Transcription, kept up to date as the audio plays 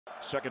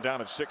Second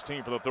down at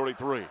 16 for the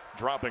 33.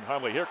 Dropping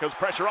Hundley. Here comes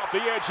pressure off the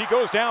edge. He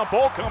goes down.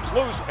 Ball comes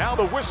loose. Now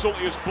the whistle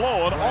is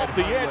blown. Off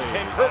the edge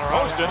came Kurt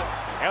Poston.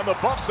 And the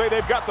Buffs say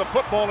they've got the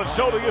football, and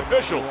so the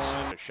officials.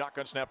 A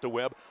shotgun snap to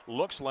Webb.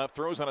 Looks left.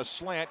 Throws on a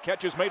slant.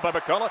 Catch is made by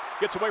McCullough.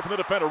 Gets away from the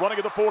defender. Running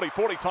at the 40,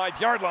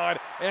 45-yard line.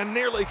 And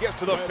nearly gets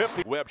to the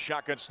 50. Webb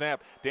shotgun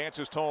snap.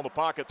 Dances tall in the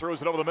pocket.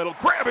 Throws it over the middle.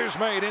 Grab is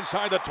made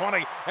inside the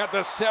 20 at the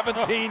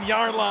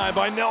 17-yard line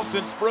by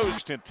Nelson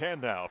Spruce. In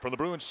 10 now from the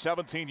Bruins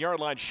 17-yard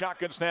line.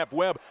 Shotgun snap.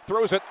 Webb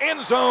throws it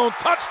end zone.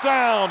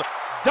 Touchdown.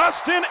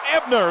 Dustin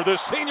Ebner, the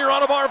senior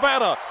out of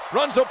Arvada,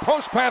 runs a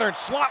post pattern.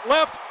 Slot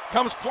left.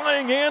 Comes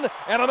flying in,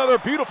 and another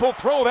beautiful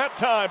throw that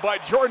time by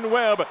Jordan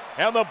Webb,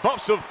 and the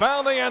Buffs have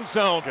found the end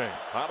zone.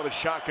 Out of the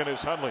shotgun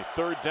is Hundley.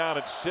 Third down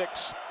at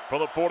 6 for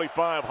the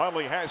 45.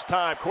 Hundley has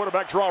time.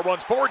 Quarterback draw,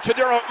 runs forward.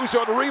 Chidero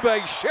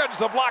Uzodiribe sheds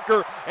the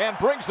blocker and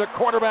brings the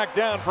quarterback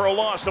down for a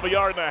loss of 1.5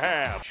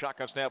 yards.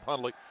 Shotgun snap,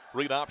 Hundley.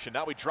 Read option.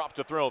 Now he drops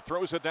to throw.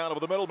 Throws it down over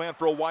the middle. Man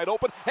for a wide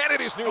open, and it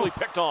is nearly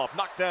picked off.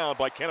 Knocked down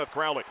by Kenneth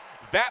Crowley.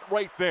 That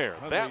right there,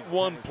 that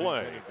one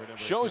play,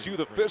 shows you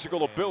the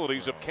physical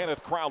abilities of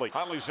Kenneth Crowley.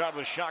 Hundley's out of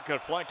the shotgun,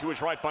 flanked to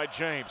his right by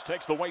James.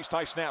 Takes the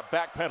waist-high snap,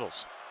 back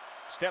pedals.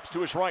 Steps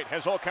to his right,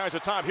 has all kinds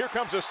of time. Here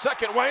comes a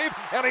second wave,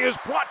 and he is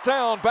brought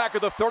down back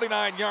at the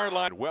 39-yard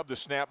line. Webb the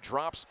snap,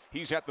 drops.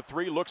 He's at the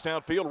 3, looks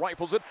downfield,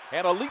 rifles it,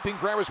 and a leaping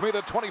grab is made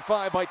at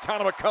 25 by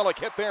Tanner McCullough.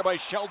 Hit there by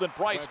Sheldon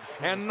Price,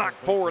 and knocked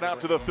forward out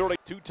to the 30.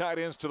 Two tight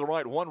ends to the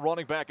right, one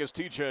running back is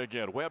TJ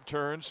again. Webb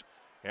turns.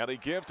 And he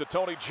gives to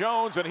Tony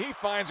Jones, and he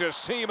finds a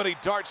seam, and he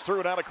darts through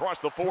it out across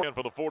the 4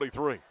 for the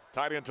 43.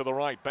 Tight end to the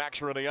right, backs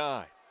her in the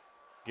eye.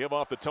 Give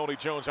off to Tony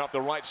Jones off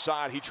the right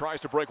side. He tries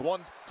to break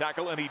one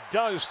tackle, and he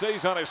does.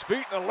 Stays on his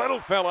feet, and a little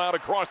fell out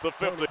across the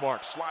 50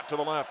 mark. Slot to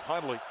the left.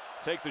 Hundley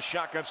takes the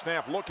shotgun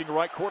snap, looking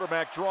right,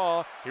 quarterback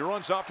draw. He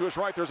runs off to his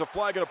right. There's a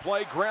flag and a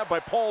play. Grabbed by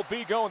Paul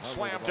Vigo and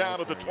slammed down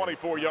at the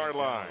 24-yard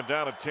line.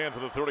 Down at 10 for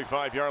the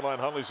 35-yard line.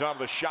 Hundley's out of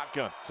the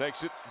shotgun.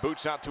 Takes it,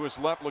 boots out to his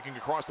left, looking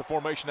across the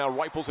formation. Now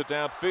rifles it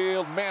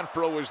downfield.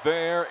 Manfro is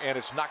there, and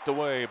it's knocked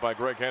away by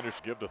Greg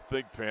Henderson. Give the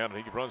Thigpen,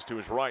 and he runs to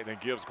his right, and then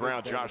gives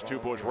ground. Josh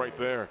Tubush right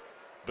there.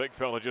 Big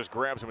fella just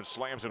grabs him and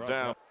slams him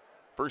down.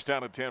 First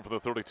down at 10 for the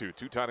 32.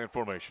 Two tight end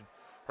formation.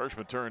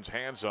 Hirschman turns,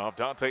 hands off.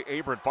 Dante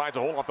Abram finds a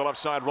hole off the left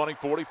side, running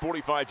 40,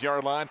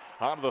 45-yard line.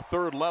 Onto the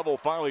third level,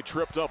 finally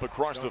tripped up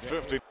across the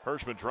 50.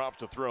 Hirschman drops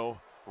to throw,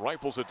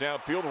 rifles it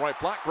downfield. Right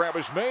flat grab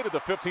is made at the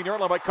 15-yard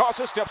line by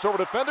Casa. Steps over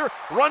defender,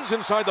 runs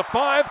inside the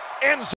 5, ends